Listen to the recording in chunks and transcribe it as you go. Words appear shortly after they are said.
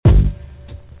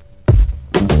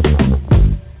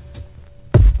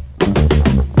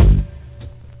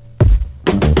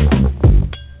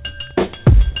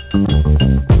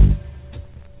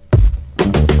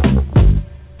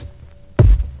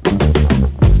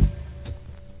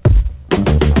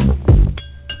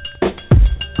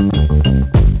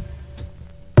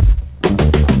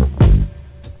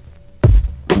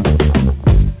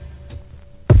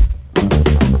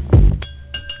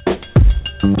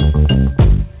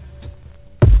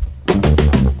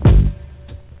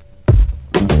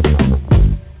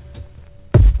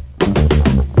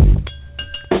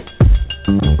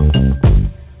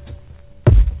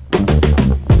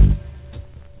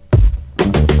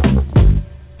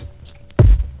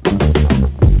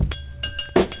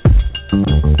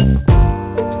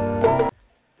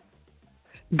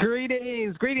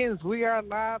Greetings. We are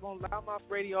live on Loudmouth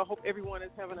Radio. I hope everyone is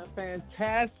having a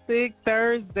fantastic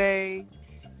Thursday.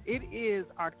 It is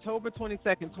October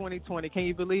 22nd, 2020. Can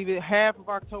you believe it? Half of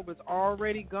October is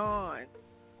already gone.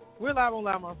 We're live on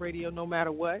Loudmouth Radio no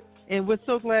matter what. And we're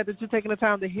so glad that you're taking the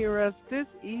time to hear us this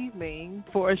evening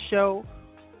for a show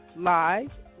live.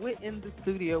 We're in the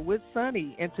studio with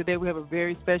Sonny. And today we have a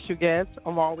very special guest.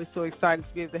 I'm always so excited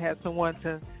to be able to have someone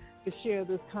to share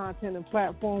this content and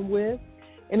platform with.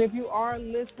 And if you are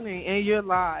listening and you're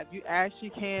live, you actually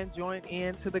can join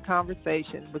in to the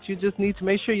conversation. But you just need to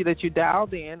make sure that you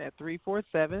dialed in at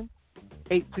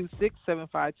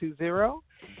 347-826-7520.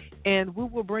 And we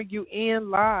will bring you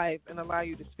in live and allow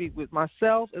you to speak with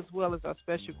myself as well as our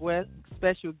special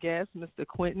guest, Mr.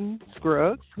 Quentin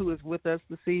Scruggs, who is with us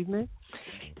this evening.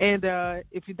 And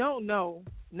if you don't know,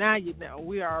 now you know.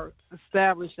 We are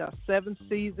established our 7th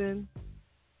season,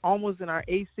 almost in our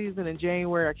 8th season in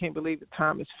January. I can't believe the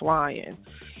time is flying.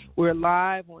 We're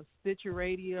live on Stitcher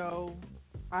Radio,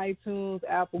 iTunes,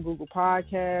 Apple, Google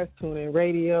Podcasts, TuneIn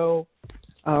Radio,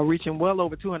 reaching well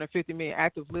over 250 million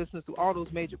active listeners through all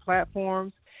those major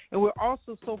platforms. And we're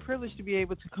also so privileged to be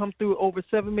able to come through over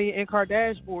 7 million in-car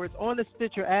dashboards on the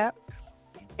Stitcher app.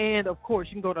 And, of course,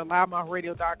 you can go to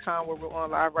loudmouthradio.com where we're on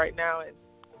live right now and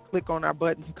click on our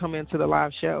button to come into the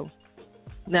live show.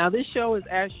 Now, this show is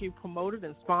actually promoted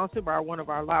and sponsored by one of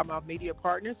our Loudmouth media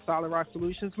partners, Solid Rock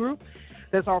Solutions Group,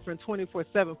 that's offering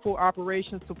 24/7 full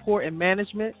operations support and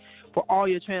management for all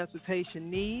your transportation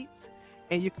needs.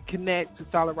 And you can connect to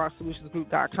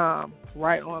solidrocksolutionsgroup.com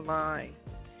right online.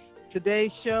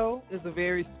 Today's show is a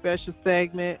very special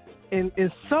segment in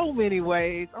so many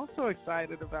ways. I'm so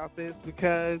excited about this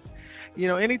because, you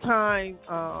know, anytime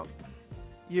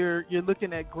you're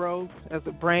looking at growth as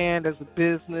a brand, as a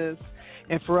business,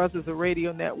 and for us as a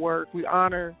radio network, we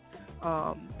honor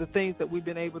the things that we've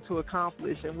been able to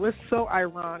accomplish. And what's so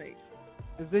ironic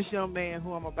is this young man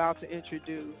who I'm about to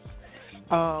introduce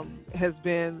has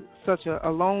been such a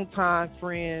long-time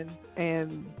friend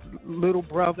and little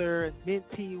brother and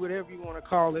mentee, whatever you want to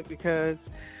call it, because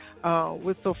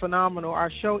we're so phenomenal. Our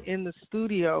show in the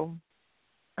studio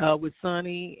with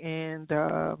Sonny and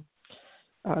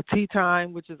Tea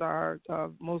Time, which is our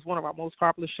one of our most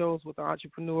popular shows with the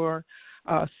Entrepreneur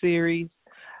series.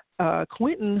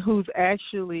 Quentin, who's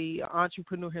actually an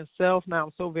entrepreneur himself now,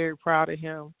 I'm so very proud of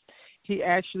him. He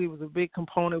actually was a big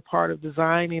component part of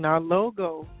designing our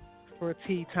logo for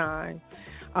Tea Time,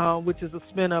 which is a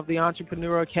spin of the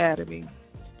Entrepreneur Academy.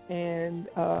 And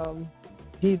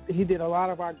he did a lot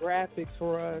of our graphics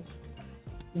for us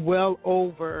well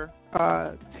over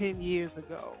 10 years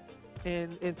ago.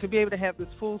 And to be able to have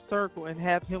this full circle and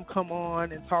have him come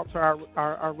on and talk to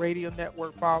our radio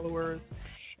network followers,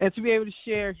 and to be able to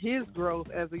share his growth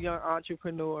as a young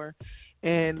entrepreneur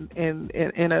and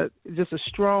just a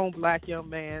strong black young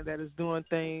man that is doing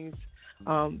things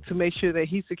to make sure that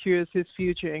he secures his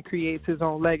future and creates his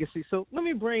own legacy. So let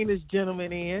me bring this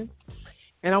gentleman in,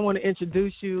 and I want to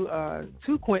introduce you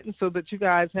to Quentin so that you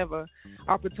guys have an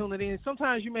opportunity. And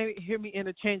sometimes you may hear me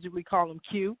interchangeably call him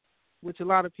Q, which a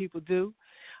lot of people do,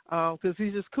 because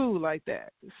he's just cool like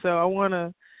that. So I want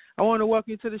to welcome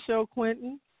you to the show,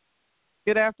 Quentin.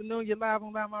 Good afternoon. You're live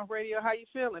on Loudmouth Radio. How you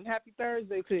feeling? Happy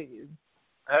Thursday to you.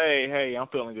 Hey, I'm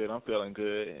feeling good.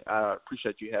 I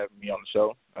appreciate you having me on the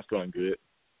show. I'm feeling good.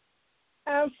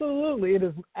 Absolutely. It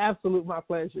is absolute my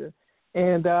pleasure.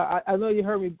 And I know you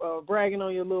heard me bragging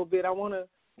on you a little bit. I want to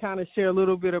kind of share a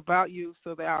little bit about you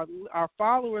so that our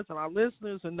followers and our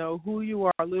listeners will know who you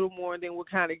are a little more, and then we'll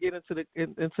kind of get into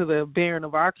the bearing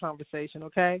of our conversation,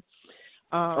 okay?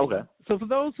 Okay. So for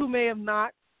those who may have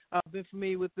not been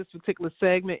familiar with this particular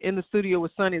segment, In the Studio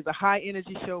with Sonny is a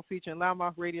high-energy show featuring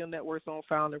Loudmouth Radio Network's own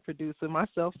founder and producer,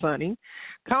 myself, Sonny,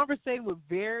 conversating with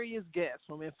various guests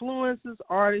from influencers,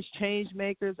 artists, change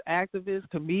makers, activists,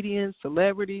 comedians,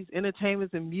 celebrities,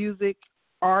 entertainers in music,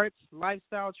 arts,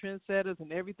 lifestyle trendsetters,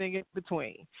 and everything in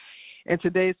between. And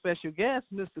today's special guest,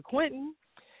 Mr. Quentin,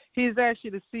 he is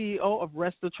actually the CEO of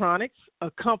RestoTronics, a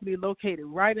company located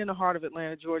right in the heart of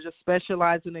Atlanta, Georgia,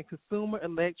 specializing in consumer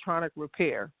electronic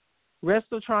repair.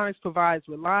 RestoTronics provides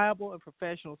reliable and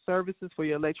professional services for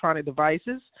your electronic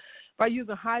devices by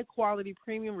using high-quality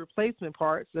premium replacement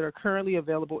parts that are currently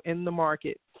available in the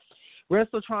market.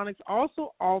 RestoTronics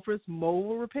also offers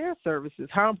mobile repair services.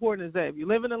 How important is that? If you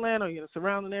live in Atlanta or you're in the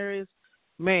surrounding areas,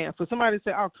 man, for somebody to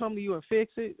say, I'll come to you and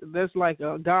fix it, that's like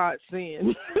a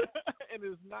godsend. And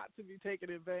it's not to be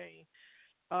taken in vain.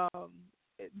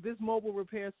 This mobile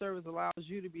repair service allows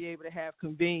you to be able to have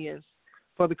convenience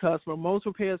for the customer. Most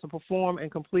repairs are performed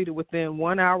and completed within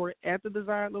 1 hour at the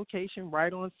desired location,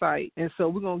 right on site. And so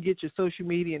we're gonna get your social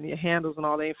media and your handles and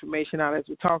all the information out as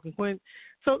we're talking, Quentin.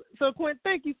 So Quentin,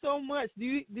 thank you so much. Do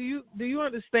you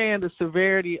understand the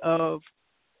severity of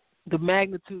the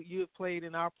magnitude you have played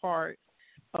in our part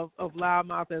of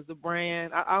Loudmouth as a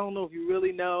brand? I don't know if you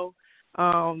really know.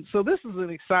 So this is an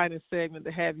exciting segment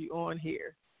to have you on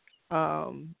here.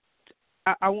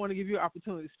 I want to give you an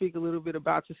opportunity to speak a little bit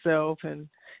about yourself and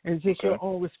just your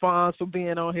own response for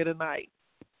being on here tonight.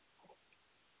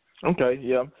 Okay,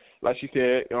 yeah. Like she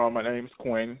said, my name is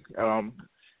Quentin.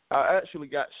 I actually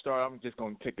got started. I'm just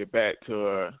going to take it back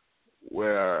to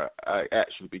where I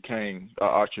actually became an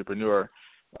entrepreneur.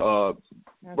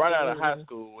 Right out of high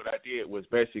school, what I did was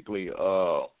basically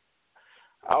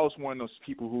I was one of those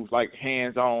people who's like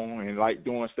hands-on and like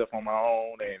doing stuff on my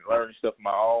own and learning stuff on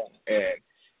my own. And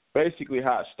basically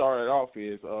how it started off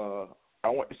is I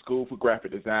went to school for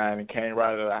graphic design and came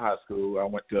right out of high school. I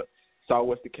went to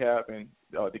Southwest Decatur in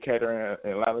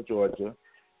Atlanta, Georgia.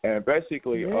 And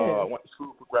basically I went to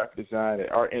school for graphic design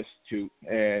at Art Institute.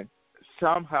 And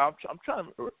somehow I'm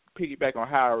trying to piggyback on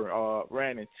how I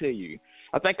ran into you.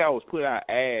 I think I was putting out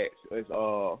ads as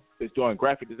doing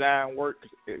graphic design work.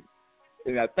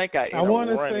 And I think I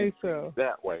want to say so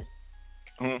that way.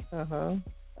 Mm-hmm.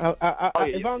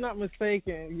 If I'm not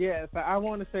mistaken, yes, I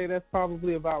want to say that's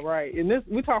probably about right. And this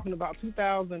we're talking about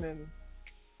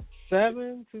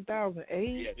 2007, 2008.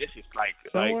 Yeah, this is like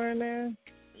somewhere in there.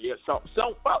 Yeah, so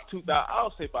about 2000.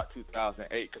 I'll say about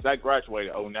 2008 because I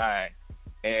graduated 2009,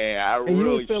 and I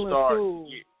really started. Cool.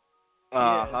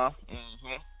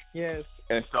 Yes.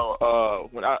 And so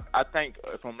when I think,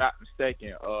 if I'm not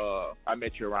mistaken, I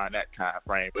met you around that time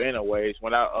frame. But anyways,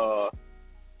 when I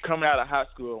coming out of high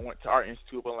school, I went to Art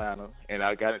Institute of Atlanta, and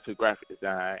I got into graphic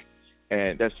design.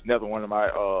 And that's another one of my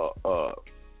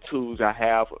tools I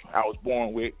have. I was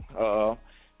born with.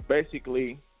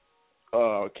 Basically,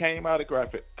 came out of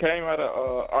Art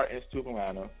Institute of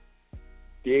Atlanta,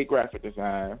 did graphic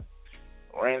design,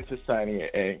 ran to Sonny,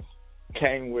 and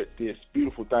came with this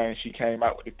beautiful thing. She came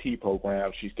out with the T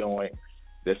program she's doing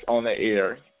that's on the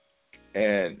air.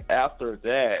 And after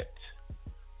that,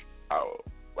 I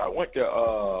went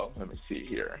to, let me see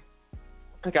here. I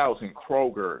think I was in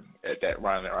Kroger at that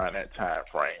around that time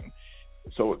frame.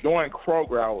 So during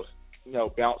Kroger, I was,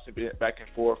 bouncing back and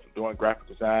forth doing graphic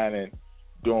design and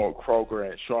doing Kroger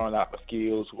and showing out my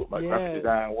skills with my graphic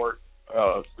design work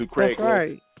through Craigslist. That's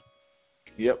right.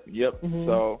 Yep. Mm-hmm.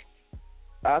 So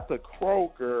after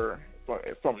Kroger,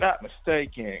 if I'm not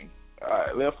mistaken,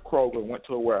 I left Kroger, went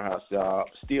to a warehouse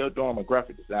job, still doing my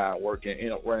graphic design work, and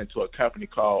ended up running to a company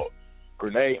called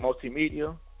Grenade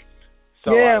Multimedia.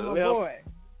 So my left, boy.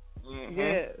 Mm-hmm,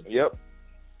 yes. Yep.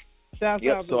 Shout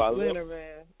out to Atlanta,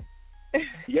 man.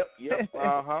 Yep. Yep.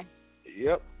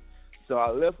 So I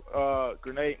left I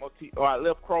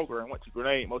left Kroger and went to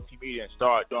Grenade Multimedia and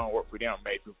started doing work for them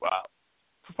maybe for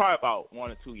probably about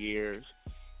 1 or 2 years.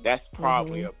 That's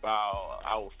probably about,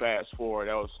 I will fast forward,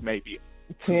 that was maybe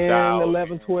 10,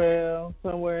 11, 12,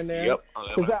 somewhere in there. Yep,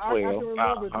 11, 12. I can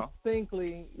remember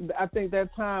distinctly, I think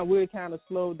that time we had kind of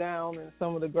slowed down in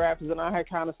some of the graphics, and I had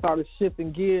kind of started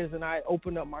shifting gears, and I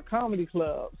opened up my comedy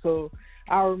club. So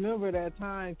I remember that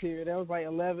time period. That was like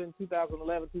 2011,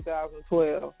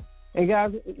 2012. And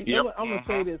guys, I'm going to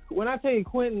say this. When I tell you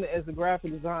Quentin as a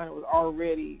graphic designer was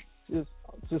already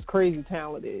just crazy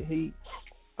talented. He,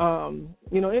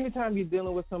 anytime you're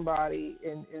dealing with somebody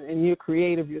and you're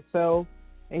creative yourself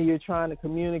and you're trying to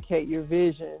communicate your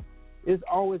vision, it's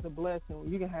always a blessing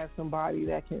when you can have somebody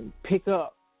that can pick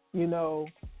up,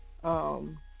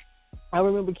 I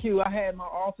remember, Q, I had my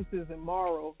offices in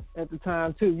Morrow at the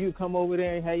time, too. You'd come over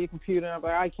there and have your computer, and I'm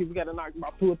like, all right, Q, we got to knock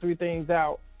about 2 or 3 things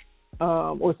out.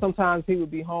 Or sometimes he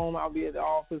would be home, I'll be at the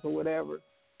office or whatever.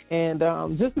 And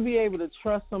just to be able to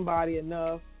trust somebody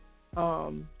enough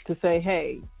to say,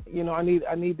 hey, I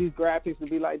need these graphics to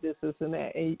be like this, and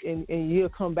that, and you'll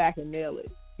come back and nail it.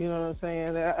 You know what I'm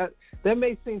saying? That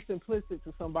may seem simplistic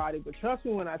to somebody, but trust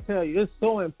me when I tell you, it's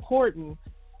so important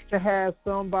to have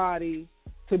somebody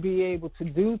to be able to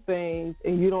do things,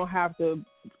 and you don't have to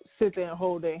sit there and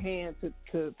hold their hand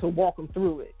to walk them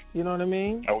through it. You know what I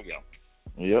mean? Oh, yeah.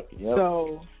 Yep.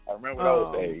 So I remember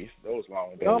those days, those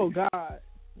long days. Oh, God.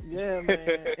 Yeah, man.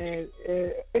 and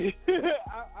you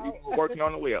were working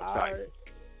on the website.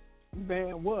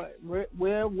 Man, what?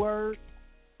 Web work,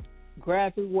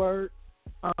 graphic work.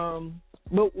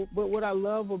 But what I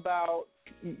love about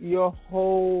the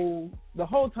whole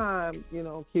time,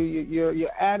 Q,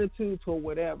 your attitude to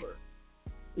whatever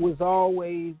was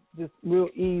always just real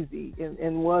easy and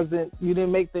you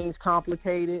didn't make things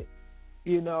complicated.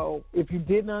 If you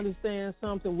didn't understand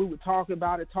something, we would talk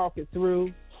about it, talk it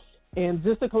through. And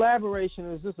just the collaboration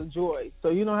is just a joy. So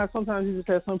you know how sometimes you just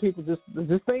have some people just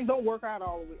things don't work out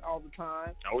all the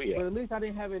time. Oh yeah. But at least I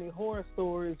didn't have any horror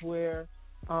stories where,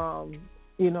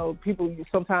 people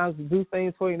sometimes do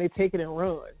things for you and they take it and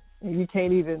run, and you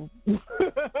can't even.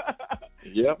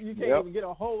 Yep. You can't even get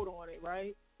a hold on it,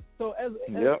 right? So as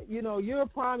you're a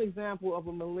prime example of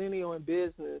a millennial in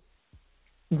business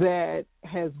that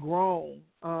has grown.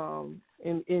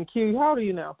 In Q, how old are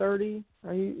you now? 30?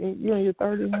 Are you in your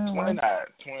 30s now?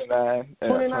 29.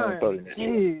 29.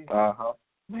 30. Uh-huh.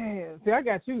 Man, see, I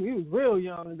got you. You was real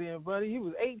young then, buddy. You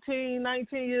was 18,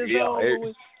 19 years old.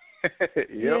 Yep.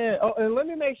 Yeah. Oh, and let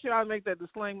me make sure I make that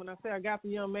disclaimer. When I say I got the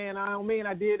young man, I don't mean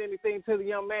I did anything to the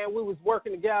young man. We was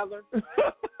working together.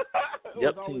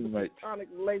 Yep, teammate. Platonic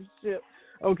relationship.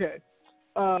 Okay.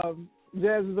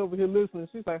 Jazz is over here listening.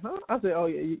 She's like, huh? I said, oh,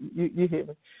 yeah, you hear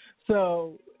me.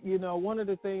 So, one of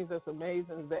the things that's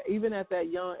amazing is that even at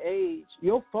that young age,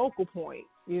 your focal point,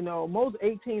 most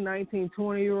 18, 19,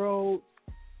 20-year-olds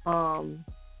are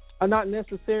not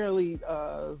necessarily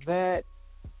that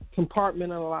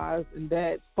compartmentalized and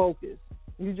that focused.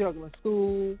 You juggling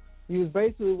school. You was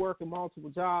basically working multiple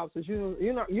jobs. Because you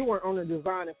weren't only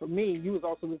designing for me. You was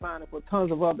also designing for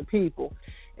tons of other people.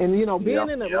 And, being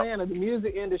in Atlanta, the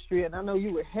music industry, and I know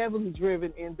you were heavily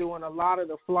driven in doing a lot of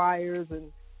the flyers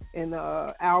and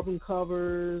album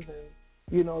covers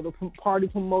and, the party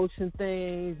promotion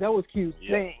things. That was Q's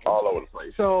thing. All over the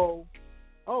place. So,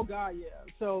 oh, God, yeah.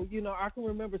 So, I can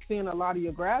remember seeing a lot of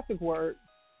your graphic work.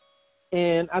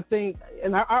 And I think,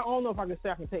 and I don't know if I can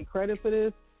say I can take credit for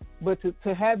this, but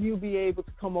to have you be able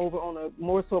to come over on a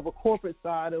more so of a corporate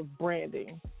side of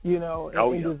branding, and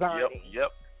designing.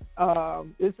 Yep.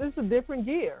 It's a different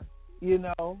gear,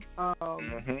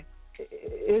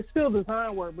 It's still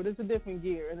design work, but it's a different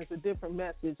gear and it's a different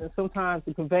message. And sometimes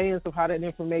the conveyance of how that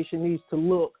information needs to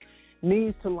look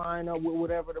needs to line up with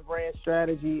whatever the brand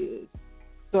strategy is.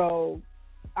 So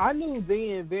I knew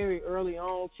then very early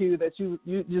on, Q, that you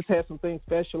just had something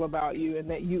special about you and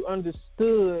that you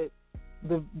understood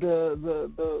the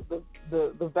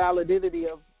validity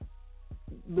of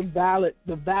the valid.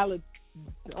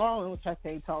 Oh, I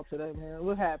can't talk today, man.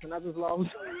 What happened? I just lost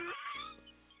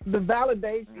the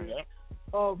validation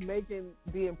of making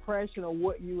the impression of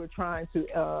what you were trying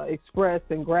to express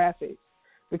in graphics.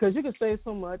 Because you can say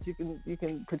so much, you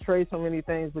can portray so many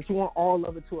things, but you want all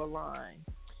of it to align.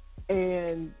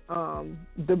 And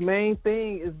the main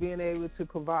thing is being able to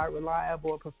provide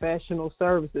reliable and professional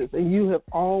services. And you have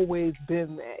always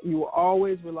been that. You were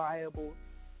always reliable.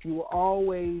 You were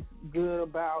always good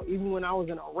about, even when I was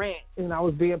in a rant and I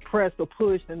was being pressed or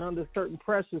pushed and under certain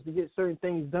pressures to get certain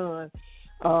things done.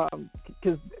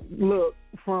 Because, look,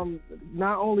 from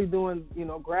not only doing,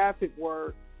 graphic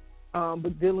work,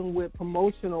 but dealing with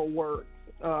promotional work.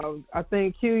 I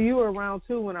think, Q, you were around,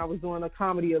 too, when I was doing a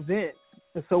comedy event.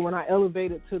 And so when I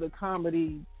elevated to the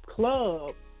comedy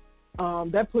club,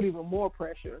 that put even more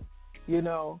pressure,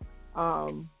 But,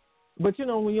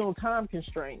 when you're on time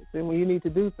constraints and when you need to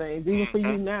do things, even for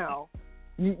you now,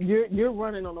 you're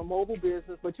running on a mobile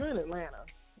business, but you're in Atlanta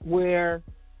where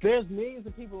there's millions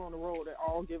of people on the road at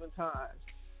all given times.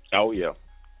 Oh, yeah.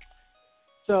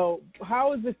 So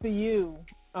how is it for you,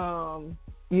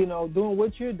 doing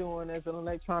what you're doing as an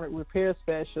electronic repair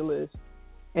specialist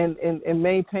and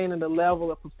maintaining the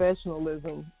level of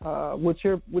professionalism with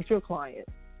your client?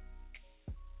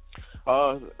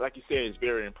 Like you said, it's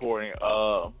very important.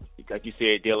 Like you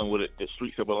said, dealing with the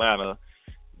streets of Atlanta,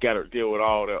 got to deal with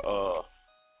all the,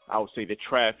 I would say, the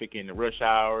traffic and the rush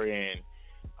hour and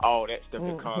all that stuff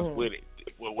that comes with it.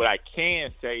 Well, what I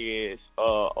can say is,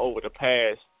 over the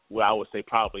past, I would say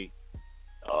probably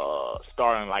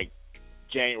starting like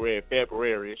January,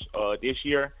 February this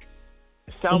year,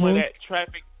 some of that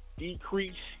traffic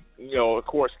decrease, of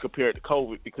course, compared to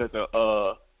COVID, because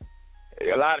a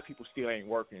lot of people still ain't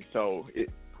working. So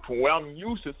from what I'm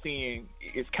used to seeing,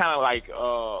 it's kind of like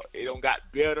it don't got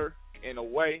better in a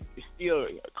way. It's still,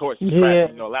 of course,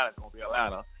 traffic, Atlanta's going to be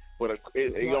Atlanta, but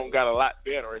it don't got a lot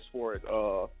better as far as,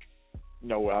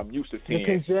 what I'm used to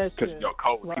seeing. Because,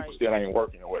 COVID, people still ain't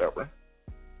working or whatever.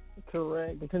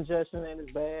 Correct. The congestion ain't as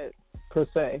bad, per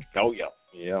se. Oh, yeah.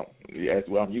 Yeah, that's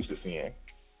what I'm used to seeing.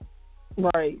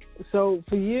 Right. So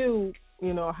for you,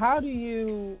 how do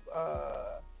you,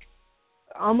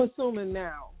 I'm assuming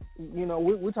now,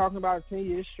 we're talking about a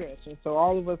 10-year stretch, and so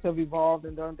all of us have evolved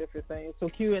and done different things. So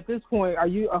Q, at this point, are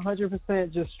you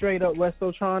 100% just straight up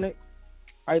RestoTronics?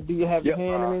 Or do you have your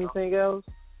hand in anything else?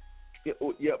 Yep.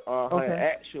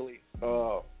 Okay. Actually,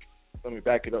 let me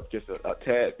back it up just a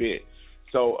tad bit.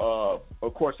 So,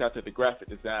 of course, after the graphic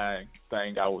design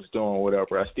thing I was doing,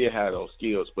 whatever, I still had those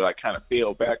skills, but I kind of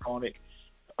fell back on it.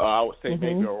 I would say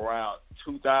maybe around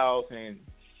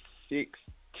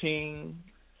 2016.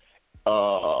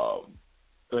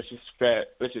 Let's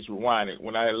just rewind it.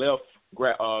 When I left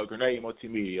Grenade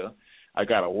Multimedia, I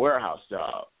got a warehouse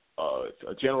job,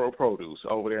 a general produce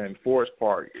over there in Forest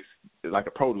Park. It's like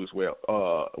a produce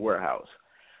warehouse.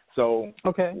 So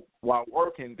while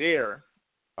working there,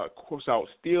 of course, I was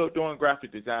still doing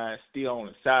graphic design, still on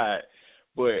the side.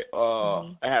 But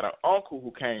I had an uncle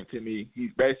who came to me.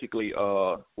 He's basically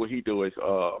what he do is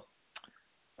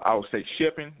I would say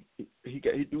shipping. He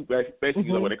do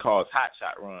basically what they call hot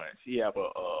shot runs. He have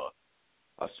a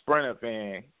Sprinter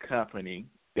van company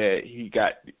that he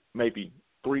got maybe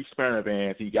 3 Sprinter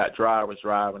vans. He got drivers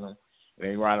driving them, and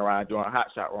they run around doing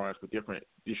hot shot runs for different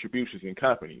distributions and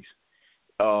companies.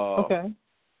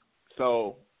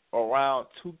 So around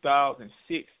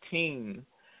 2016,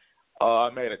 I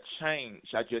made a change.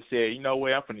 I just said, you know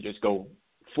what, I'm finna just go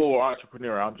full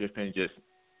entrepreneur. I'm just finna just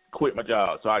quit my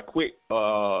job. So I quit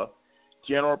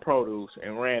general produce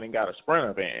and ran and got a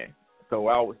Sprinter van. So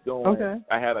I was doing,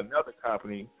 I had another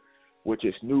company, which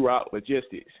is New Route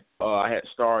Logistics. I had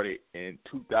started in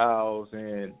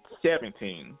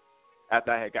 2017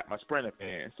 after I had got my Sprinter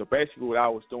van. So basically what I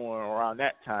was doing around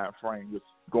that time frame was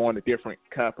going to different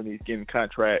companies, getting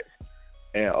contracts,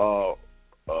 and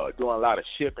doing a lot of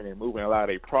shipping and moving a lot of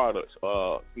their products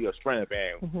via Sprinter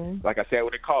van. Like I said,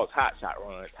 what it calls hot shot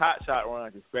runs. Hot shot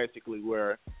runs is basically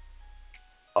where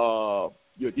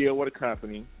you deal with a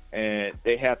company and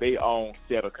they have their own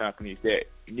set of companies that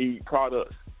need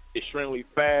products extremely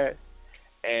fast,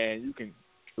 and you can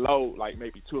load like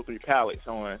maybe 2 or 3 pallets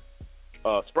on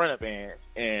Sprinter vans.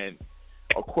 And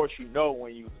of course, you know,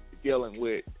 when you're dealing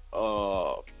with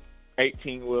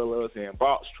 18-wheelers and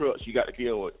box trucks, you got to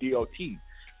deal with DOT.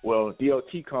 Well,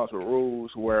 DOT comes with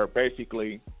rules where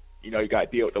basically, you know, you got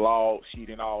to deal with the log sheet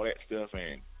and all that stuff,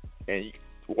 and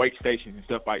weight stations and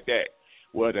stuff like that.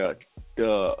 Well,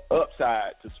 the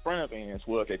upside to Sprinter vans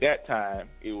was at that time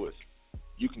it was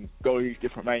you can go to these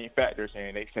different manufacturers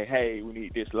and they say, hey, we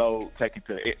need this load taken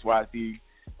to XYZ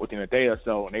within a day or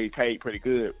so, and they paid pretty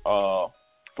good for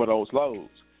those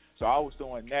loads. So I was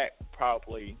doing that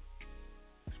probably,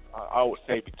 I would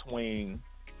say, between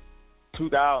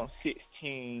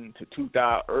 2016 to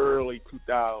early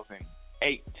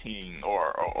 2018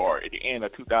 or at the end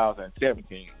of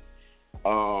 2017.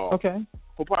 For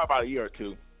probably about a year or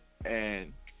two.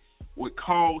 And what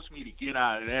caused me to get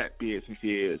out of that business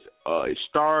is it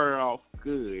started off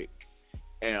good,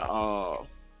 and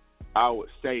I would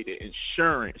say the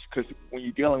insurance, because when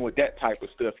you're dealing with that type of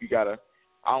stuff, you gotta,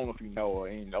 I don't know if you know or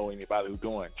know anybody who's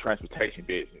doing transportation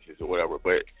businesses or whatever,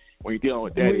 but when you're dealing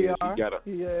with that, you gotta,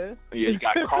 you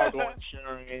got cargo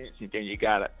insurance, and then you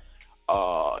gotta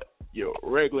your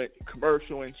regular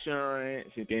commercial insurance,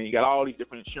 and then you got all these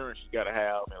different insurance you gotta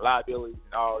have, and liabilities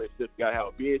and all that stuff. You gotta have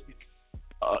a business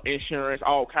insurance,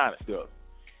 all kind of stuff.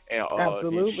 And the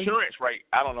insurance rate,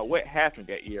 I don't know what happened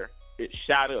that year, it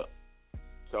shot up.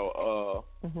 So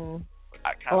I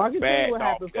kind of I can tell you what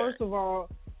happened. First of all,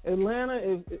 Atlanta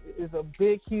is a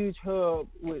big, huge hub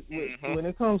with when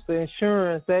it comes to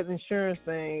insurance. That insurance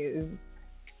thing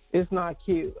it's not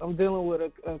cute. I'm dealing with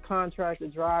a contractor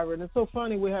driver, and it's so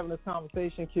funny we're having this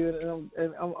conversation, Q,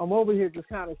 and I'm over here just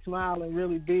kind of smiling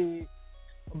really big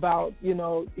about, you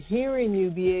know, hearing you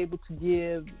be able to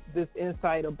give this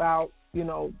insight about, you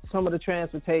know, some of the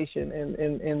transportation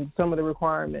and some of the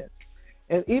requirements.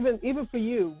 And even for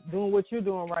you, doing what you're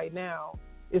doing right now,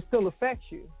 it still affects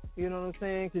you. You know what I'm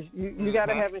saying? Because you got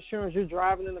to have insurance. You're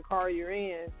driving in the car you're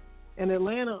in. And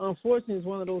Atlanta, unfortunately, is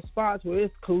one of those spots where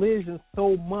it's collisions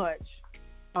so much.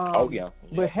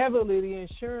 But heavily, the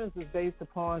insurance is based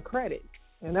upon credit.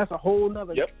 And that's a whole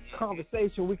nother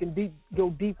conversation we can go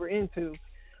deeper into.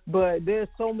 But there's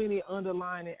so many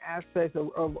underlying aspects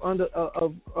of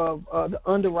the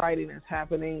underwriting that's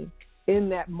happening in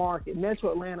that market,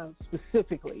 Metro Atlanta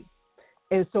specifically.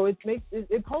 And so it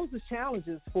poses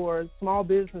challenges for small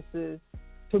businesses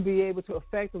to be able to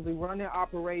effectively run their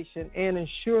operation and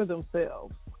insure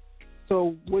themselves.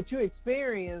 So what you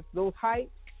experience, those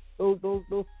hikes, those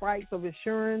spikes of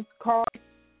insurance costs,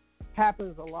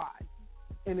 happens a lot,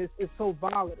 and it's so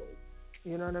volatile.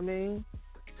 You know what I mean?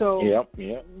 So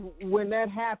when that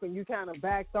happened, you kind of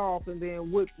backed off, and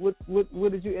then what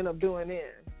did you end up doing then?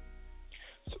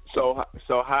 So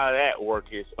how that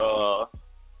worked is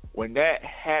when that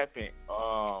happened,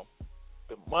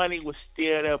 the money was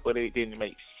still there, but it didn't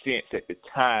make sense at the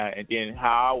time. And then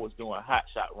how I was doing hot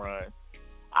shot runs,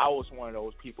 I was one of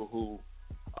those people who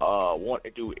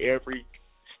wanted to do every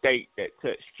state that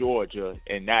touched Georgia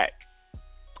and not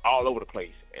all over the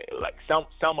place. Like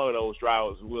some of those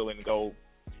drivers were willing to go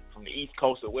from the East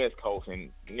Coast to West Coast,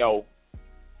 and north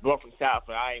and south.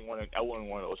 But I wasn't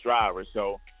one of those drivers,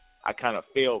 so I kind of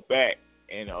fell back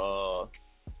and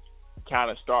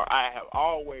kind of start. I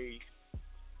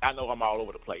know I'm all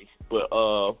over the place, but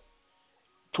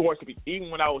even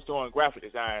when I was doing graphic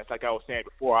designs, like I was saying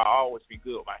before, I always be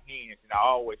good with my hands, and I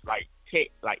always like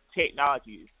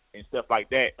technology and stuff like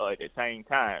that at the same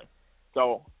time.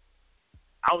 So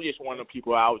I was just one of the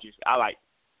people. I like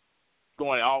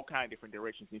going in all kinds of different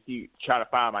directions and try to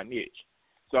find my niche.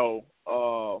 So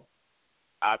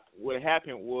what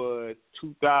happened was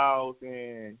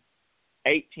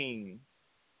 2018.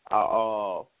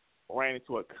 I ran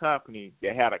into a company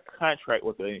that had a contract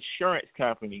with an insurance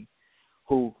company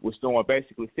who was doing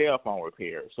basically cell phone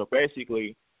repairs. So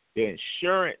basically, the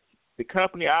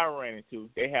company I ran into,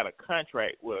 they had a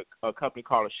contract with a company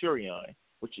called Asurion,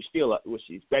 which is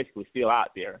basically still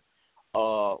out there.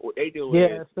 What they do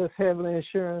is it's heavily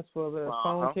insurance for the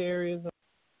phone carriers.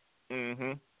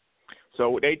 Mhm. So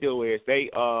what they do is they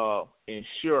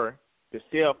insure the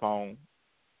cell phone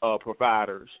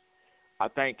providers. I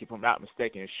think, if I'm not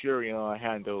mistaken, Asurion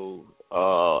handled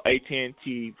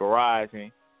AT&T,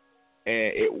 Verizon,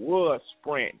 and it was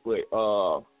Sprint, but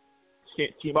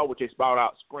since T-Mobile just bought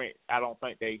out Sprint, I don't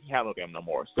think they handle them no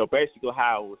more. So basically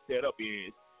how it was set up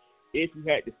is, if you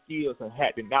had the skills and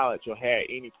had the knowledge or had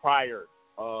any prior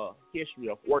history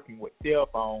of working with cell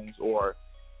phones or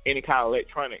any kind of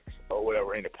electronics or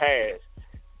whatever in the past,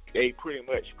 they pretty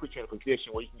much put you in a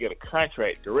position where you can get a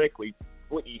contract directly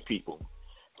with these people.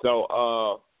 So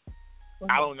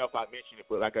I don't know if I mentioned it,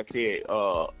 but like I said,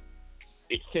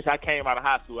 since I came out of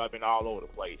high school, I've been all over the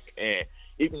place. And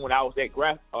even when I was at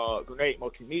Grenade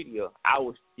Multimedia,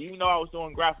 even though I was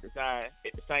doing graphic design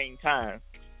at the same time,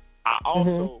 I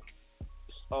also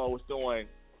was doing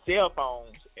cell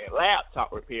phones and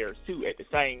laptop repairs too at the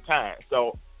same time.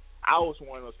 So I was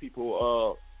one of those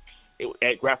people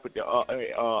at graphic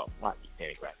design.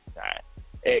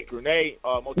 At Grenade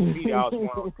Multimedia, I was one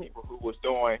of those people who was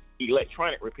doing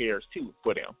electronic repairs too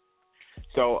for them.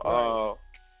 So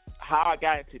how I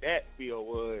got into that field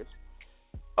was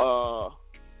I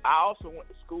also went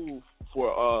to school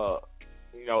for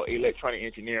electronic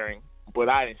engineering, but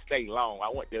I didn't stay long. I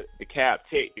went to the Cab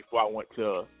Tech before I went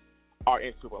to Art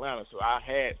Institute of Atlanta, so I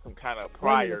had some kind of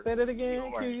prior. Say that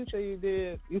again. You say you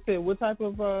did. You said what type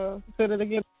of? Say that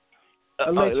again.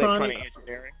 Electronic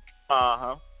engineering.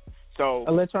 So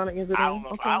electronic engineering. I don't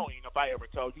even know if I ever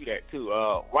told you that too.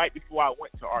 Right before I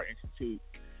went to Art Institute,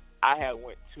 I had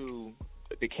went to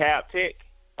the Cab Tech,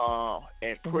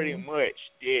 and pretty much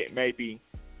did maybe,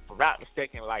 if I'm not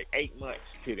mistaken, like 8 months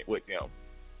with them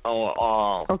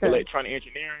on electronic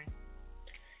engineering.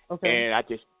 Okay. And I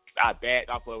backed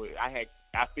off of it. I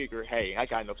figured, hey, I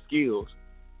got enough skills.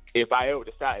 If I ever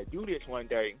decide to do this one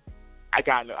day, I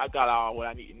got all what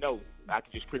I need to know. I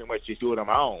can just pretty much just do it on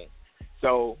my own.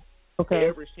 So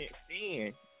ever since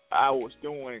then, I was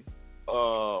doing a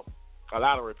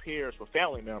lot of repairs for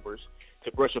family members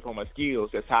to brush up on my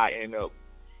skills. That's how I ended up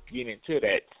getting into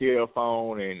that cell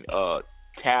phone and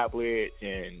tablets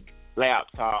and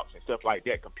laptops and stuff like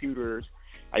that, computers.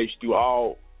 I used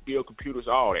to build computers,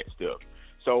 all that stuff.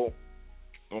 So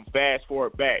I'm fast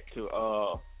forward back to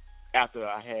after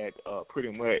I had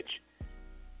pretty much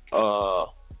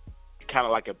kind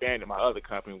of like abandoned my other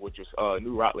company, which was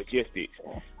New Route Logistics.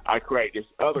 I created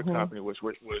this other company, which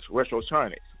was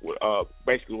RestoTronics,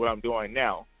 basically what I'm doing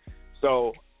now.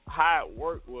 So how it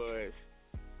worked was,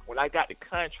 when I got the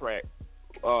contract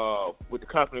with the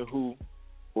company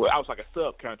I was like a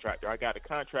subcontractor. I got a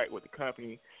contract with the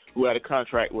company who had a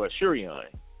contract with Asurion.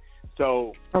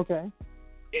 So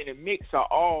in the mix of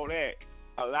all that,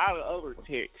 a lot of other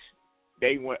techs,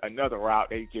 they went another route.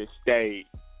 They just stayed,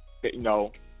 they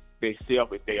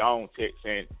self with their own techs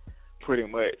and pretty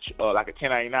much like a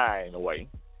 1099 in a way.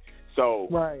 So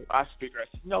I figured,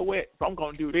 you know what, if I'm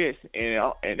going to do this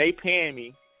and they paying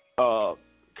me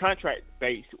contract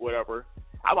based, whatever,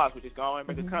 I might as well just go and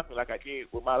make a company like I did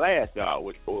with my last job,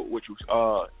 which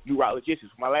was New Route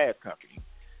Logistics, my last company.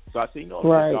 So I said, let's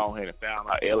go ahead and found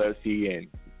my LLC and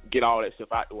get all that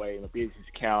stuff out the way, my business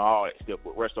account, all that stuff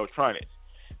with RestoTronics.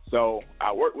 So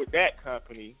I worked with that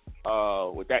company,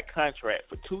 with that contract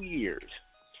for 2 years,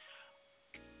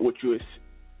 which was,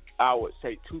 I would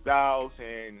say,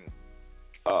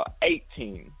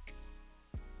 2018.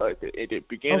 At the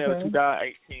beginning of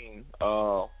 2018,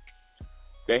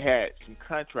 they had some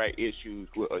contract issues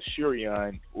with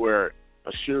Asurion, where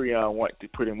Asurion wanted to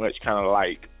pretty much kind of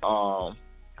like, how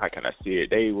can I say it?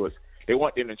 They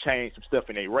wanted them to change some stuff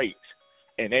in their rates.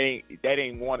 and they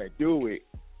didn't want to do it,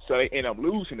 so they end up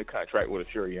losing the contract with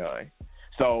Asurion.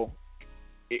 So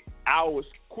I was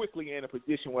quickly in a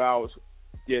position where I was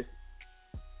just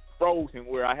frozen,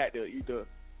 where I had to either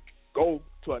go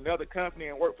to another company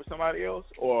and work for somebody else,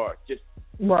 or just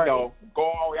go all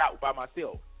the way out by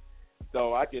myself.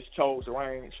 So I just chose the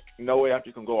range. No way, I'm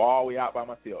just gonna go all the way out by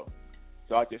myself.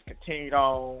 So I just continued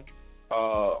on.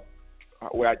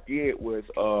 What I did was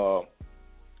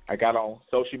I got on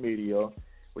social media,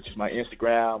 which is my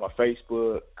Instagram, my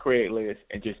Facebook, Craigslist,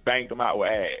 and just banged them out with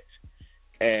ads.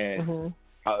 And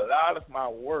a lot of my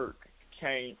work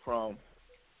came from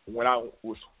when I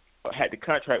had the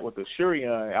contract with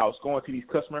Asurion. I was going to these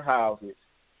customer houses,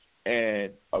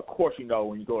 and of course,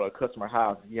 when you go to a customer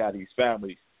house, you have these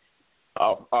families.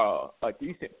 A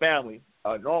decent family,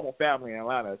 a normal family in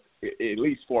Atlanta, at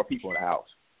least 4 people in the house.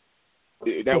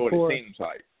 That's what it seems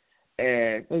like.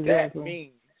 And that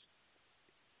means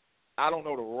I don't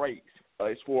know the rates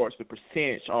as far as the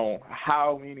percentage on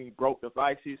how many broke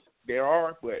devices there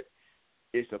are, but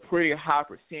it's a pretty high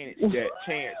percentage that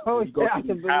chance when you go to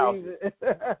these houses.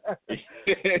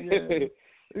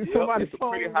 Somebody's it's a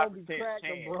phone pretty high will be percentage cracked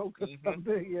chance. or broke or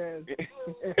something. Yes.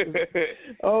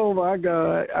 Oh my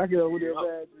God, I can only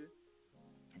imagine.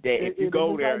 If you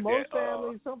go there, like most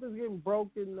families, something's getting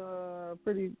broken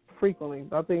pretty frequently.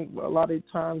 I think a lot of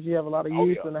times you have a lot of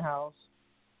youth in the house.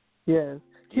 Yes.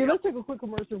 Q, let's take a quick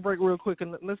commercial break real quick,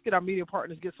 and let's get our media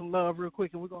partners get some love real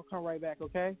quick, and we're going to come right back,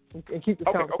 okay? And keep this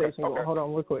conversation going. Hold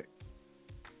on real quick.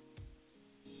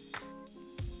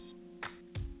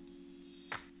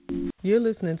 You're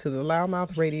listening to the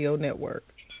Loudmouth Radio Network.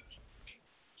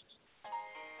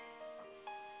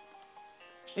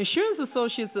 Insurance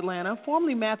Associates Atlanta,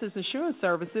 formerly Mathis Insurance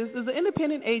Services, is an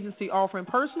independent agency offering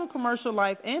personal, commercial,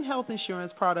 life, and health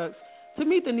insurance products to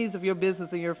meet the needs of your business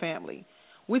and your family.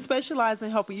 We specialize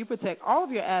in helping you protect all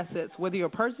of your assets, whether you're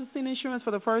purchasing insurance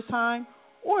for the first time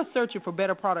or searching for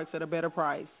better products at a better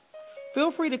price.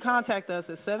 Feel free to contact us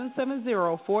at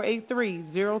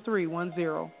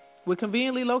 770-483-0310. We're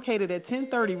conveniently located at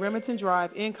 1030 Remington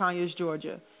Drive in Conyers,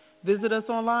 Georgia. Visit us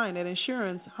online at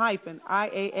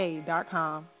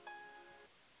insurance-iaa.com.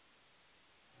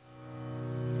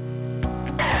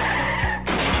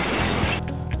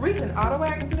 Recent auto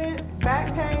accident,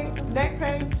 back pain, neck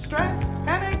pain, stress,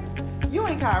 headaches?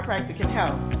 Ewing Chiropractic can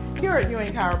help. Here at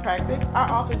Ewing Chiropractic,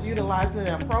 our office utilizes an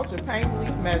approach of pain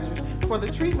relief measures for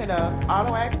the treatment of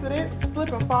auto accidents, slip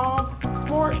and fall,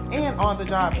 sports, and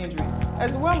on-the-job injuries,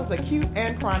 as well as acute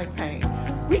and chronic pain.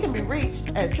 We can be reached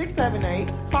at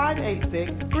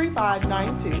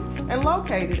 678-586-3592 and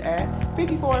located at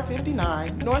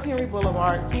 5459 North Henry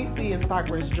Boulevard, DC in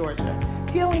Stockbridge, Georgia.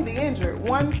 Healing the injured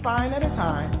one spine at a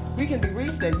time. We can be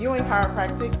reached at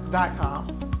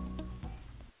ewingchiropractic.com.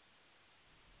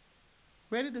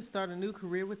 Ready to start a new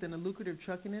career within the lucrative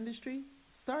trucking industry?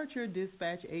 Start your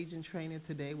dispatch agent training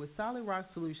today with Solid Rock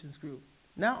Solutions Group,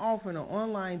 now offering an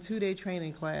online 2-day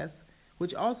training class,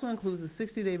 which also includes a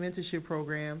 60-day mentorship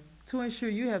program to ensure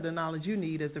you have the knowledge you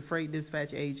need as a freight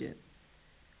dispatch agent.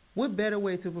 What better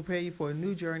way to prepare you for a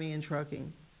new journey in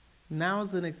trucking? Now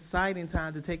is an exciting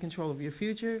time to take control of your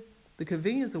future, the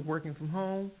convenience of working from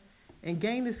home, and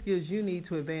gain the skills you need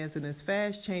to advance in this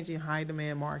fast-changing,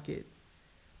 high-demand market.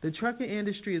 The trucking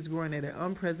industry is growing at an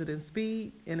unprecedented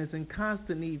speed and is in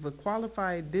constant need for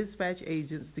qualified dispatch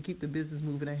agents to keep the business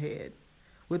moving ahead.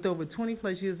 With over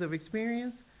 20-plus years of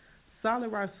experience,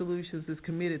 Solid Rock Solutions is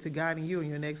committed to guiding you in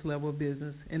your next level of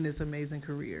business in this amazing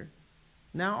career.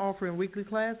 Now offering weekly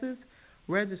classes,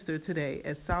 register today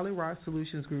at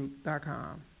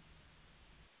solidrocksolutionsgroup.com.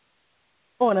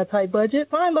 On a tight budget?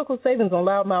 Find local savings on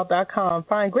loudmouth.com.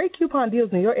 Find great coupon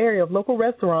deals in your area of local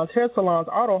restaurants, hair salons,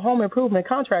 auto, home improvement,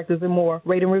 contractors, and more.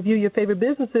 Rate and review your favorite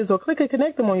businesses or click and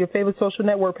connect them on your favorite social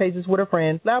network pages with a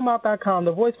friend. Loudmouth.com,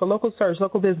 the voice for local search,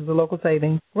 local business, and local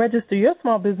savings. Register your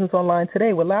small business online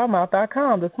today with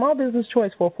loudmouth.com, the small business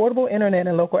choice for affordable internet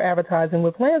and local advertising.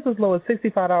 With plans as low as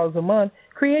 $65 a month,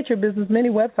 create your business mini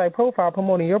website profile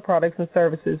promoting your products and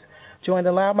services. Join the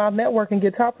Loudmouth Network and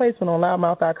get top placement on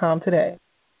loudmouth.com today.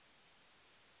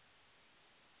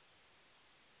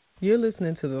 You're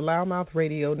listening to the Loudmouth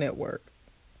Radio Network.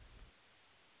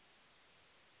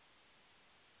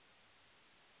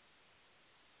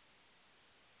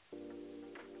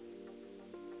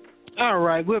 All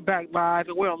right, we're back live,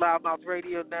 and we're on Loudmouth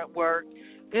Radio Network.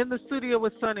 In the studio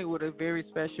with Sonny with a very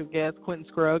special guest, Quentin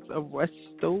Scruggs of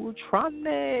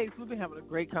RestoTronics. We've been having a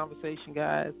great conversation,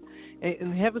 guys,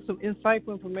 and having some insightful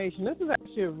information. This is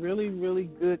actually a really, really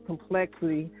good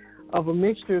complexity of a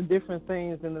mixture of different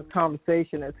things in this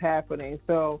conversation that's happening.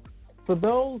 So for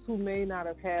those who may not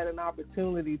have had an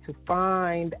opportunity to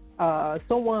find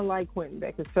someone like Quentin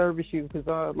that could service you,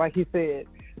 because like he said,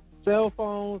 cell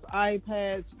phones,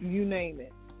 iPads, you name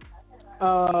it.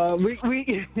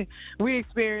 We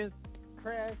experience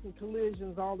crash and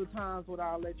collisions all the times with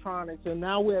our electronics, and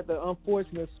now we're at the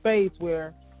unfortunate space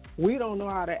where we don't know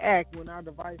how to act when our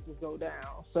devices go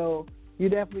down. So you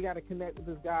definitely got to connect with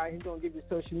this guy. He's going to give you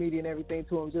social media and everything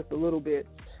to him just a little bit.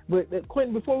 But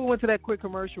Quentin, before we went to that quick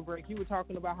commercial break, you were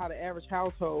talking about how the average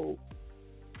household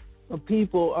of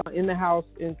people in the house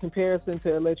in comparison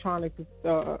to electronics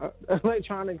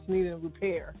needing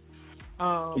repair.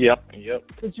 Yep.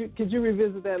 Could you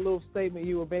revisit that little statement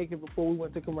you were making before we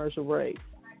went to commercial break?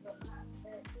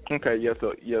 Okay. Yes.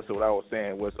 So what I was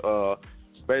saying was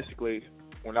basically,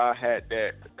 when I had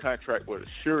that contract with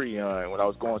Asurion, when I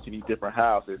was going to these different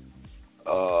houses,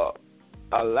 a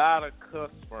lot of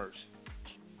customers,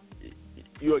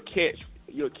 you'll catch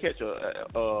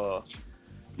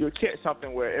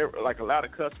something where like a lot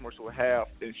of customers will have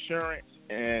insurance,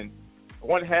 and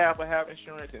one half will have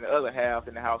insurance, and the other half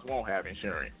in the house won't have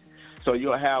insurance. So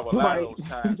you'll have a lot of those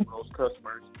times when those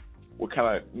customers will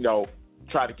kind of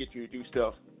try to get you to do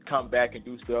stuff, come back and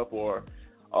do stuff, or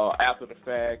after the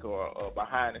fact, or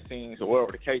behind the scenes, or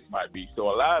whatever the case might be. So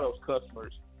a lot of those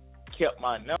customers kept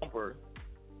my number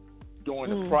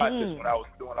during the process when I was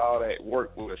doing all that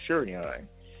work with Asurion.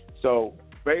 So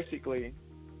basically,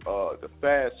 the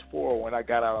fast forward, when I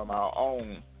got out on my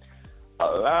own, a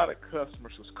lot of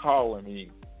customers was calling me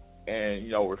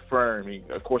and referring me.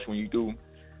 Of course, when you do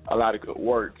a lot of good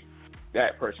work,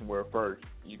 that person will refer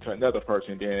you to another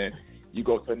person. Then you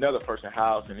go to another person's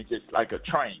house, and it's just like a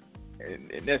train.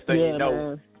 And next thing you know,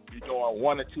 man, you're doing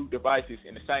one or two devices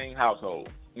in the same household.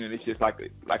 It's just like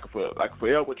a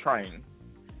forever train.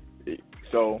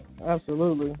 So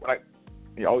absolutely.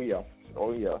 Oh yeah.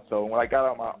 So when I got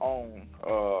on my own,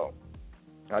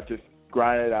 I just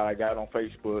grinded out. I got on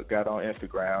Facebook, got on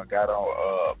Instagram, got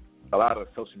on a lot of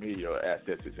social media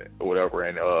assets or whatever,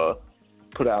 and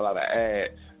put out a lot of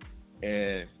ads,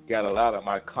 and got a lot of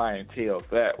my clientele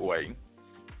that way.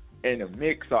 In the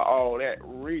mix of all that,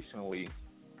 recently,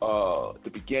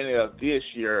 the beginning of this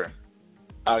year,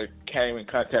 I came in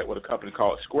contact with a company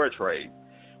called Scruggs,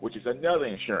 which is another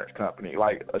insurance company,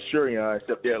 like Asurion,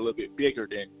 except they're a little bit bigger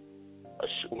than.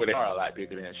 Well, they are a lot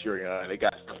bigger than Asurion. They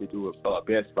got stuff to do with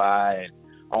Best Buy, and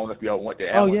I don't know if y'all went to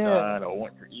Amazon or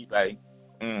went to eBay,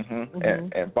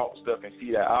 and bought stuff and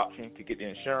see that option to get the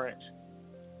insurance.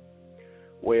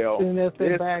 Well, this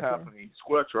company,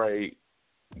 Scruggs,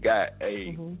 got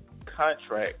a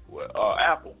contract with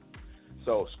Apple.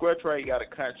 So Scruggs got a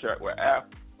contract with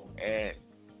Apple, and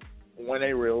when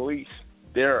they release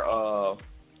their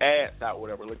ads out,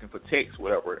 whatever, looking for techs,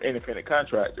 whatever, independent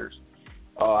contractors,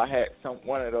 I had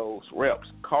one of those reps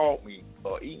called me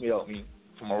or emailed me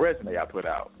from a resume I put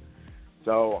out.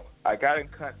 So I got in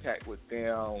contact with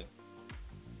them.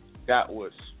 That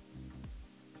was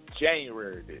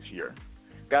January this year.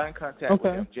 Got in contact with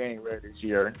them January this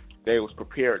year. They was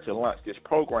prepared to launch this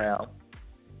program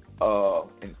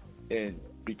in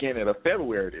beginning of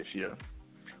February this year.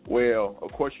 Well,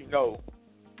 of course,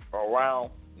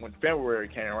 around when February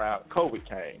came around, COVID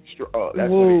came. That's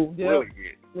when it really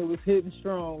hit. It was hitting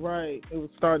strong, right? It was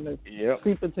starting to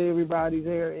creep into everybody's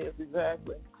areas,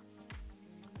 exactly.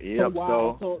 Yep. So,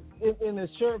 wow. So in a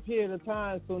short period of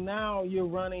time, so now you're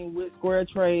running with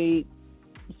Scruggs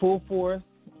full force.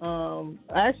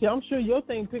 Actually, I'm sure your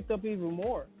thing picked up even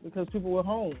more because people were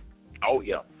home. Oh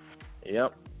yeah.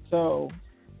 Yep. So,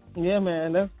 yeah,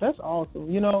 man, that's awesome.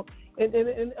 And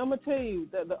I'm gonna tell you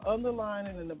that the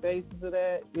underlining and the basis of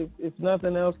that, if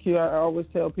nothing else, Q, I always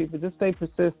tell people just stay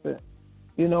persistent.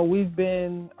 We've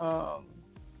been,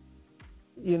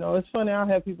 it's funny. I'll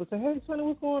have people say, "Hey, Sonny,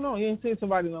 what's going on? You ain't seen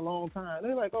somebody in a long time."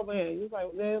 They're like, "Oh man,"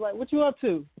 they're like, "What you up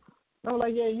to?" I'm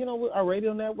like, "Yeah, our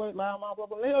radio network, loudmouth, blah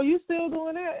blah." Oh, you still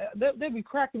doing that? They be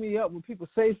cracking me up when people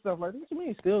say stuff like, "What you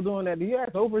mean still doing that? Do you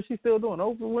ask Oprah? She still doing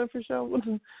Oprah Winfrey show?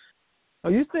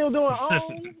 Are you still doing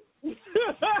OWN?"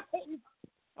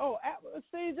 Oh,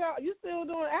 Steve Jobs, you still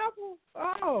doing Apple?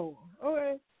 Oh,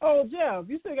 okay. Oh, Jeff,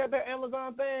 you still got that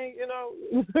Amazon thing?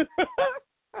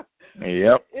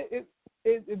 Yep.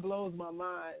 It blows my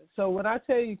mind. So when I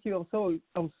tell you, Q,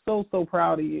 I'm so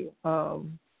proud of you.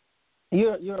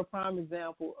 You're a prime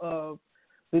example of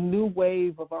the new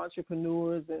wave of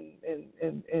entrepreneurs and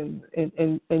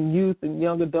youth and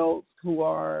young adults who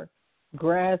are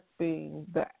grasping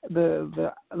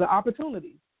the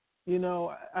opportunities.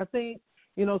 I think,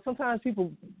 sometimes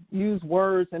people use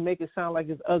words and make it sound like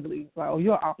it's ugly. Like, oh,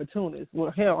 you're an opportunist.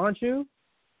 Well, hell, aren't you?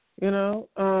 You know,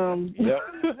 Yep.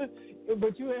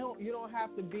 but you don't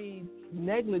have to be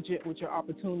negligent with your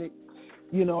opportunity,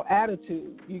 you know,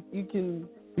 attitude. You can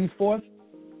be forced.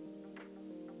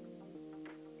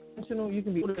 You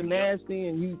can be nasty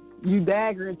and you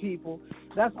daggering people.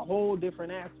 That's a whole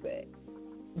different aspect.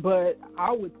 But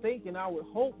I would think and I would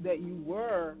hope that you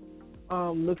were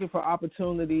looking for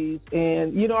opportunities.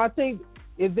 And, you know, I think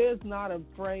if there's not a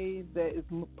phrase that is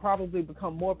probably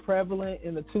become more prevalent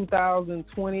in the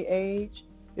 2020 age,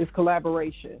 is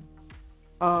collaboration.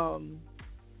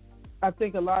 I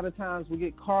think a lot of times we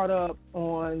get caught up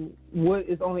on what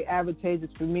is only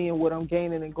advantageous for me and what I'm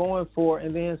gaining and going for,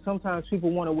 and then sometimes people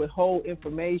want to withhold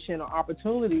information or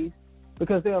opportunities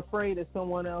because they're afraid that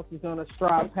someone else is going to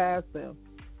strive past them.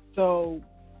 So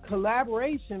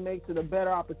collaboration makes it a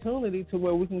better opportunity to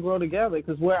where we can grow together,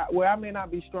 because where I may not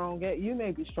be strong at, you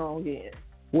may be strong in.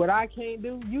 What I can't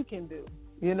do, you can do,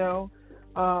 you know.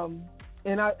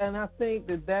 And I think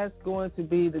that that's going to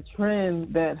be the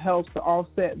trend that helps to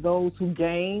offset those who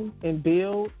gain and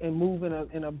build and move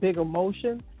in a bigger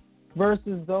motion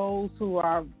versus those who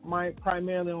are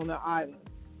primarily on the island.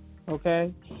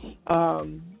 Okay?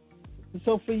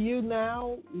 So for you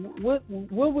now, what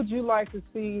would you like to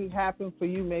see happen for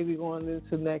you maybe going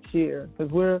into next year?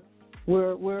 Because we're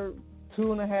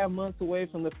 2.5 months away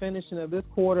from the finishing of this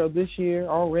quarter of this year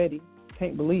already.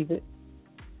 Can't believe it.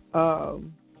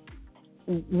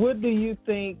 What do you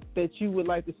think that you would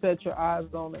like to set your eyes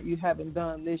on that you haven't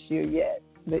done this year yet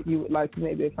that you would like to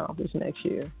maybe accomplish next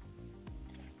year?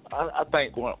 I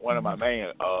think one of my main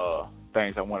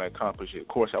things I want to accomplish is, of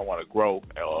course, I want to grow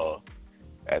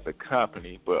as a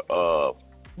company, but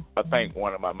I think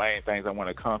one of my main things I want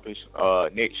to accomplish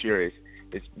next year is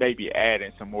maybe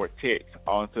adding some more techs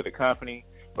onto the company.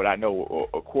 But I know,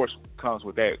 of course, comes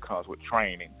with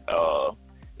training.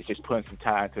 It's just putting some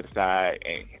time to the side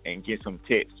and get some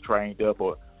techs trained up,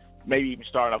 or maybe even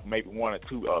starting off with maybe 1 or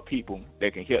 2 people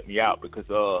that can help me out, because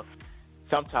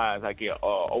sometimes I get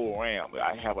overwhelmed.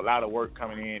 I have a lot of work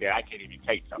coming in that I can't even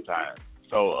take sometimes.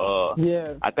 So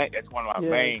I think that's one of my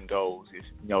main goals is,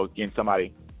 you know, getting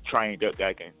somebody trained up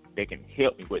that can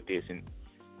help me with this, and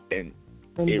it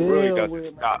really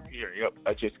doesn't stop here. Yep,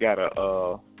 I just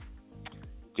gotta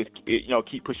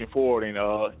keep pushing forward and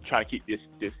try to keep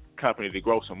this company to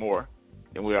grow some more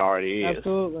than we already is.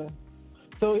 Absolutely.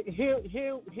 So hear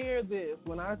this.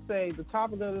 When I say the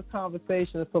topic of this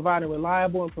conversation is providing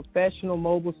reliable and professional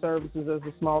mobile services as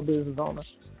a small business owner.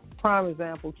 Prime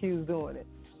example, Q's doing it.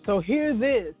 So hear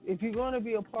this. If you're going to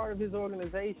be a part of his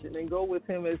organization and go with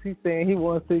him as he's saying he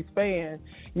wants to expand,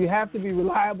 you have to be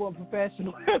reliable and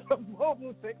professional as a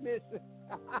mobile technician.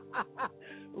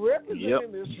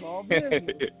 Representing this small business.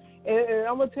 And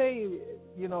I'm going to tell you,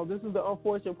 you know, this is the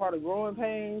unfortunate part of growing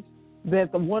pains,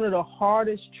 that one of the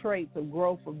hardest traits of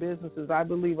growth for businesses, I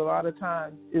believe a lot of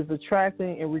times, is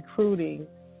attracting and recruiting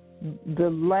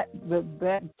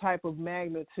that type of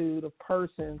magnitude of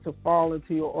person to fall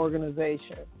into your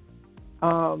organization.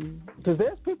 Because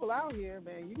there's people out here,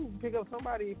 man, you can pick up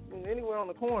somebody from anywhere on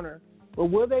the corner, but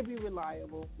will they be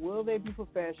reliable? Will they be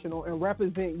professional and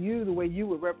represent you the way you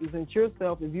would represent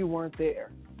yourself if you weren't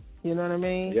there? You know what I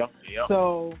mean? Yep.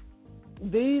 So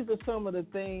these are some of the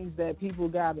things that people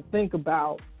got to think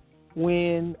about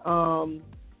when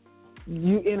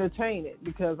you entertain it.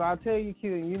 Because I'll tell you,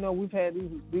 Q, and you know we've had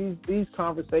these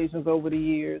conversations over the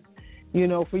years. You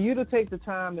know, for you to take the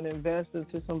time and invest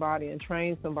into somebody and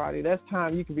train somebody, that's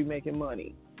time you could be making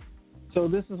money. So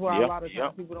this is why a lot of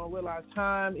times people don't realize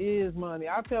time is money.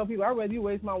 I tell people, I'd rather you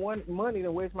waste my money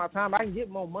than waste my time. I can get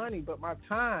more money, but my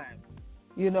time,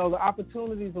 you know, the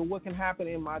opportunities of what can happen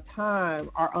in my time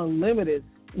are unlimited.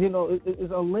 You know,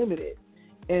 it's unlimited.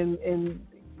 And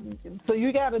so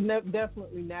you got to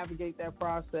definitely navigate that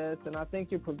process, and I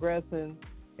think you're progressing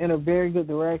in a very good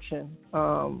direction,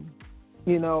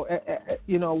 you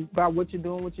know, by what you're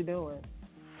doing.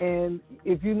 And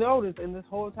if you notice in this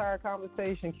whole entire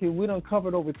conversation, Q, we done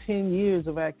covered over 10 years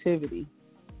of activity,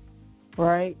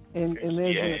 right? And there's been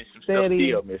a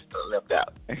steady... some stuff left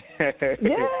out.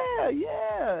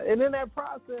 Yeah. And in that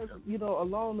process, you know,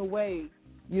 along the way,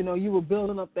 you know, you were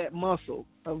building up that muscle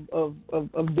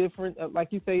of different, like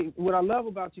you say, what I love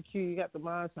about you, Q, you got the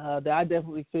mindset that I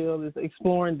definitely feel is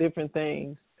exploring different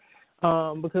things.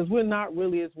 Because we're not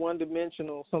really as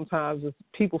one-dimensional sometimes as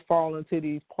people fall into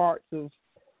these parts of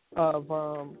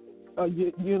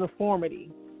uniformity,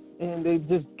 and they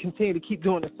just continue to keep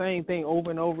doing the same thing over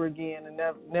and over again and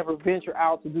never venture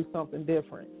out to do something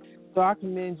different. So I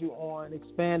commend you on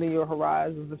expanding your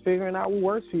horizons and figuring out what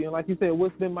works for you. And like you said,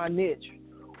 what's been my niche?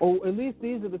 Or at least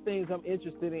these are the things I'm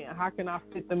interested in. How can I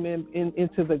fit them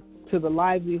into the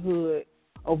livelihood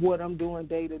of what I'm doing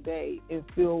day to day and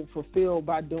feel fulfilled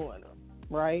by doing them,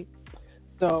 right?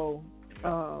 So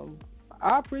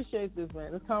I appreciate this,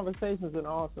 man. This conversation's been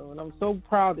awesome, and I'm so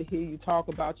proud to hear you talk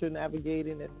about your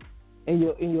navigating and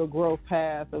your growth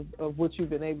path of what you've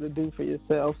been able to do for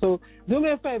yourself. So do me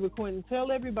a favor, Quentin.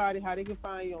 Tell everybody how they can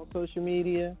find you on social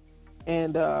media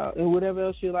and whatever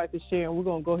else you'd like to share, and we're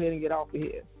going to go ahead and get off of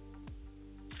here.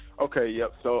 Okay,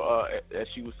 yep. So as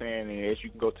she was saying, as you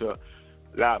can go to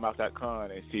loudmouth.com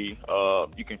and see,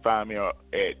 you can find me at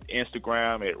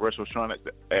Instagram at RestoTronics.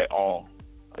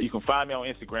 You can find me on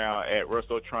Instagram at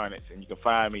RestoTronics, and you can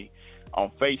find me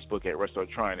on Facebook at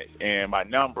RestoTronics. And my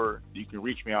number, you can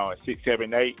reach me on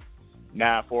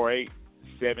 678-948-7606.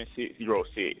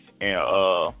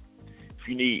 And if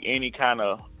you need any kind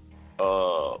of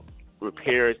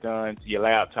repairs done to your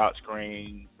laptop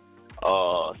screen,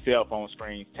 cell phone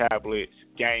screens, tablets,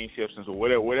 game systems, or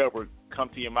whatever come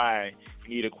to your mind, if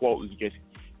you need a quote, you can just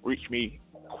reach me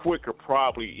quicker,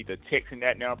 probably either texting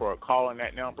that number or calling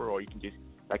that number, or you can just,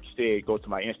 like you said, go to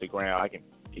my Instagram. I can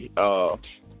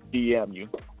DM you.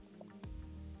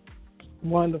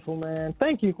 Wonderful, man.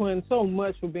 Thank you, Quentin, so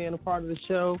much for being a part of the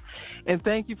show, and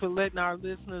thank you for letting our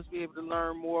listeners be able to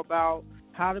learn more about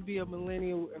how to be a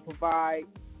millennial and provide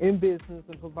in business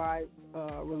and provide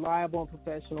reliable and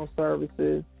professional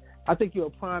services. I think you're a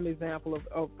prime example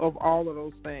of all of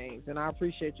those things, and I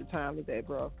appreciate your time today,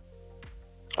 bro.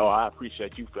 Oh, I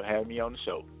appreciate you for having me on the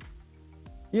show.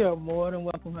 You're more than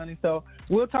welcome, honey. So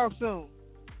we'll talk soon.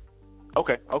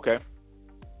 Okay.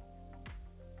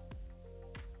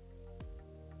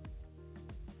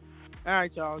 All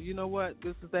right, y'all. You know what?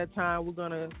 This is that time. We're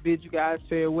going to bid you guys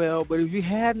farewell. But if you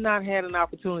had not had an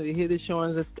opportunity to hear this show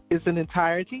in its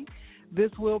entirety,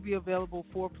 this will be available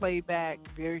for playback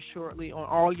very shortly on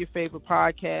all your favorite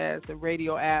podcasts and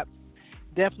radio apps.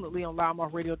 Definitely on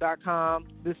loudmouthradio.com.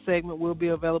 This segment will be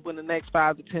available in the next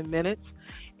 5 to 10 minutes.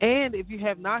 And if you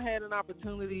have not had an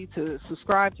opportunity to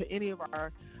subscribe to any of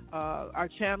our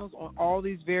channels on all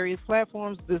these various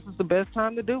platforms, this is the best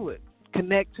time to do it.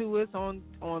 Connect to us on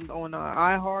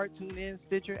iHeart, TuneIn,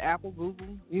 Stitcher, Apple,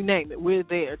 Google, you name it. We're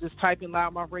there. Just type in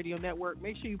Loudmouth Radio Network.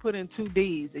 Make sure you put in 2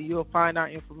 Ds and you'll find our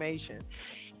information.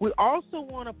 We also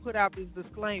want to put out this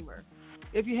disclaimer.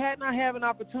 If you had not had an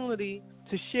opportunity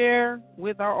to share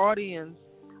with our audience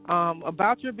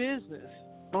about your business,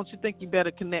 don't you think you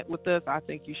better connect with us? I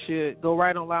think you should. Go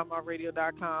right on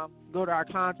loudmouthradio.com. Go to our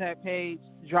contact page.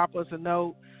 Drop us a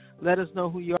note. Let us know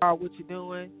who you are, what you're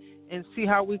doing, and see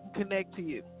how we can connect to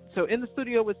you. So in the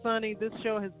studio with Sonny, this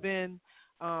show has been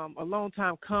a long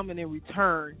time coming in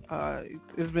return.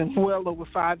 It's been well over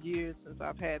 5 years since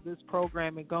I've had this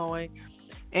programming going,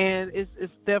 and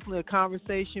it's definitely a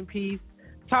conversation piece,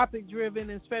 topic-driven,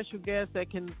 and special guests that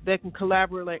can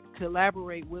collaborate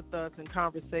with us in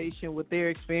conversation with their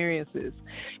experiences.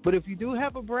 But if you do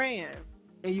have a brand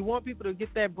and you want people to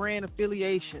get that brand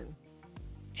affiliation,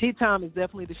 Tea Time is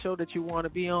definitely the show that you want to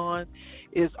be on.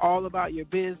 It's all about your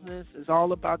business. It's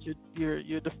all about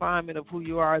your definement of who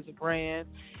you are as a brand.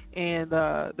 And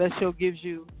that show gives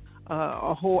you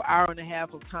a whole hour and a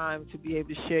half of time to be able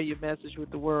to share your message with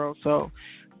the world. So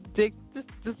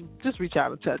just reach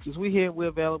out and touch us. We're here, we're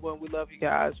available, and we love you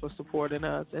guys for supporting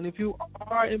us. And if you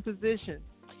are in position,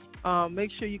 make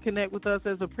sure you connect with us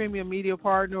as a premium media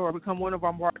partner or become one of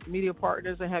our media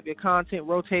partners and have your content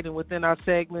rotating within our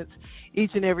segments.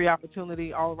 Each and every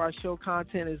opportunity, all of our show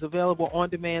content is available on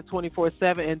demand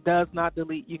 24/7 and does not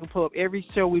delete. You can pull up every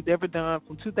show we've ever done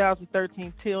from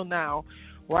 2013 till now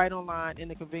right online in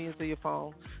the convenience of your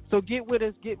phone. So get with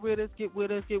us, get with us, get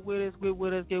with us, get with us, get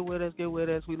with us, get with us, get with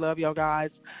us. We love y'all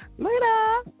guys.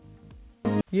 Later.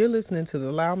 You're listening to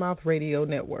the Loudmouth Radio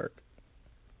Network.